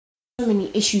So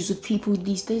many issues with people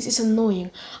these days. It's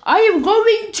annoying. I am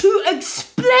going to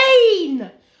explain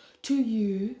to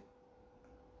you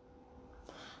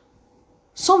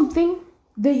something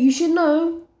that you should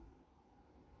know.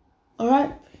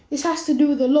 Alright? This has to do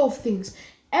with a lot of things.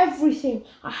 Everything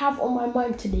I have on my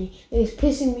mind today is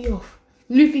pissing me off.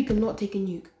 Luffy cannot take a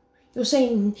nuke. You're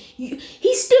saying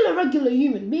he's still a regular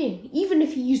human being, even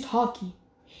if he used Haki.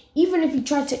 Even if he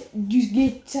tried to use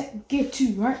gear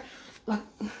 2, right? Like,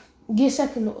 gear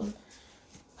second or...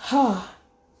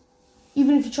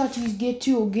 Even if he tried to use gear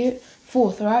 2 or gear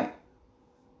 4th, right?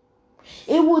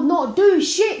 It would not do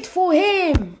shit for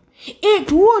him.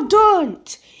 It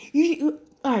wouldn't.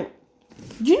 Alright.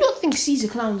 Do you not think Caesar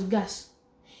clowns gas?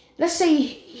 Let's say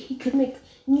he could make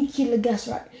nuclear gas,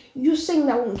 right? You're saying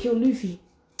that won't kill Luffy.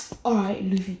 Alright,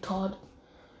 Luffy Todd.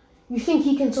 You think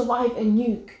he can survive a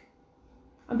nuke?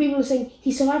 And people are saying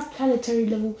he survived planetary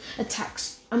level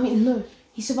attacks. I mean, no.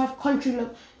 He survived country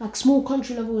level, like small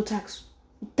country level attacks.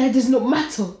 That does not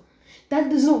matter. That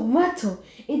does not matter.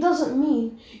 It doesn't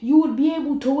mean you would be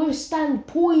able to withstand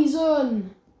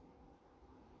poison.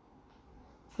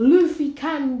 Luffy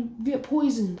can get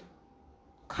poisoned.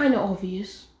 Kind of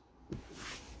obvious.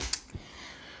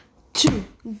 2.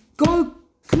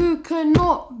 Goku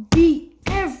cannot beat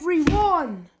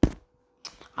everyone.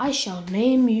 I shall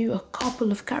name you a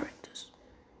couple of characters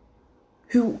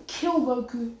who will kill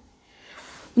Goku.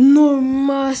 No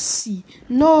mercy.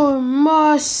 No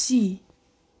mercy.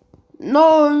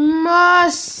 No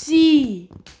mercy.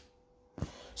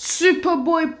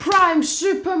 Superboy Prime.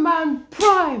 Superman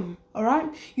Prime.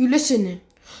 Alright? You listening?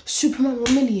 Superman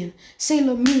 1 million.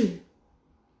 Sailor Moon.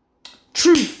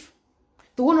 Truth.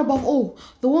 The one above all.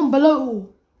 The one below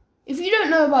all. If you don't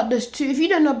know about this too, if you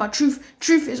don't know about Truth,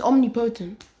 Truth is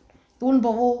omnipotent. The one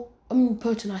above all,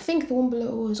 omnipotent. I think the one below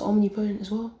all is omnipotent as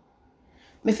well.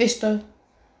 Mephisto.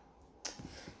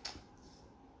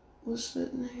 What's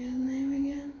that name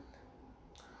again?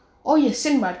 Oh yeah,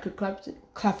 Sinbad could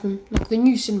clap him. Like the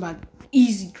new Sinbad.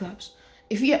 Easy claps.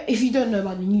 If you don't know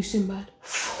about the new Sinbad.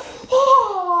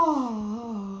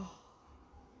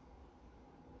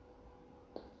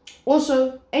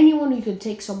 Also, anyone who can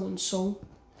take someone's soul,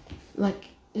 like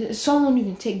someone who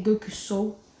can take Goku's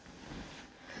soul,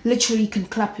 literally can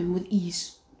clap him with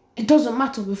ease. It doesn't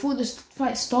matter. Before this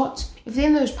fight starts, if they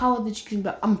know his power, that you can be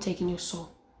like, I'm taking your soul.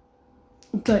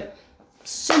 Okay,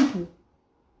 simple.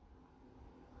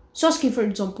 Sasuke, for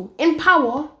example, in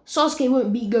power, Sasuke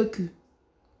won't beat Goku.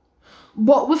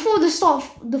 But before the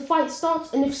fight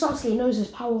starts, and if Sasuke knows his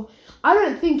power, I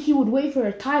don't think he would wait for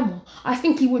a timer. I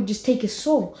think he would just take his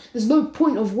soul. There's no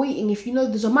point of waiting if you know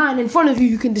there's a man in front of you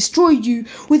who can destroy you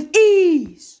with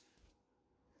ease.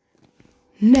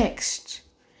 Next.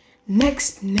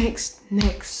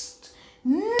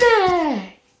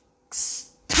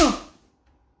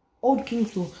 Old King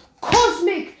Thor.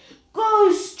 Cosmic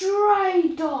Ghost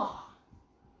Rider.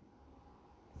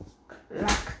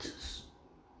 Galactus.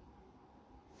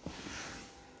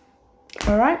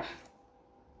 Alright.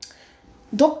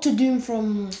 Doctor Doom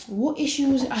from, what issue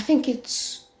was it? I think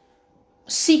it's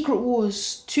Secret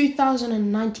Wars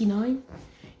 2099.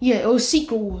 Yeah, it was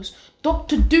Secret Wars.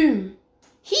 Doctor Doom.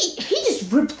 He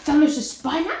just ripped Thanos'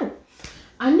 spine out.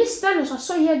 And this Thanos, I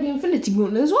saw he had the Infinity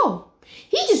Gauntlet as well.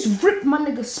 He just ripped my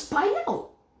nigga's spine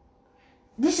out.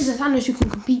 This is a Thanos who can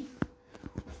compete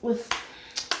with,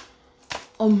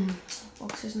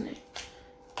 what's his name?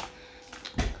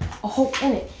 A Hulk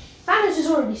in it. Thanos is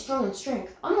already strong in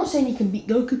strength. I'm not saying he can beat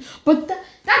Goku, but that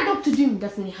Doctor Doom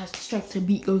definitely has the strength to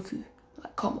beat Goku.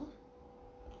 Like, come on.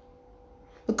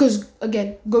 Because,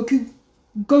 again, Goku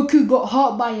got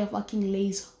hurt by a fucking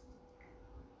laser.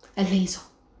 A laser.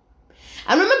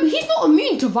 And remember, he's not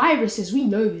immune to viruses. We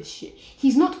know this shit.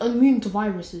 He's not immune to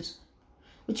viruses.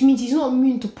 Which means he's not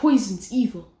immune to poisons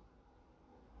either.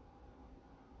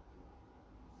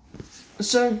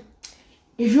 So,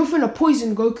 if you're finna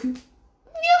poison Goku,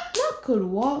 yeah, that could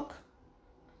work.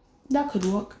 That could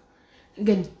work.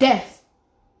 Again, death.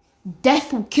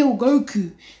 Death will kill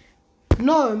Goku.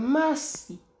 No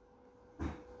mercy.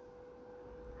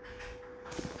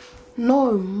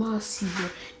 No mercy, bro.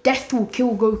 Death will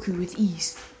kill Goku with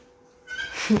ease.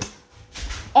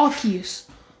 Arceus.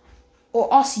 Or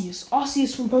Arceus.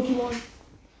 Arceus from Pokemon.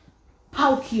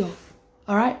 Palkia.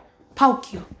 Alright?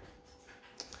 Palkia.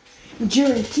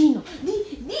 Giratina.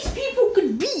 These people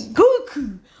could beat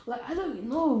Goku. Like, I don't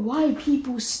know why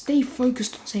people stay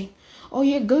focused on saying, oh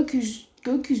yeah, Goku's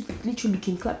literally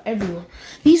can clap everyone.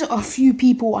 These are a few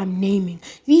people I'm naming.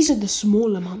 These are the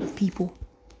small amount of people.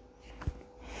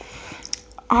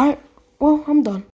 Alright, well, I'm done.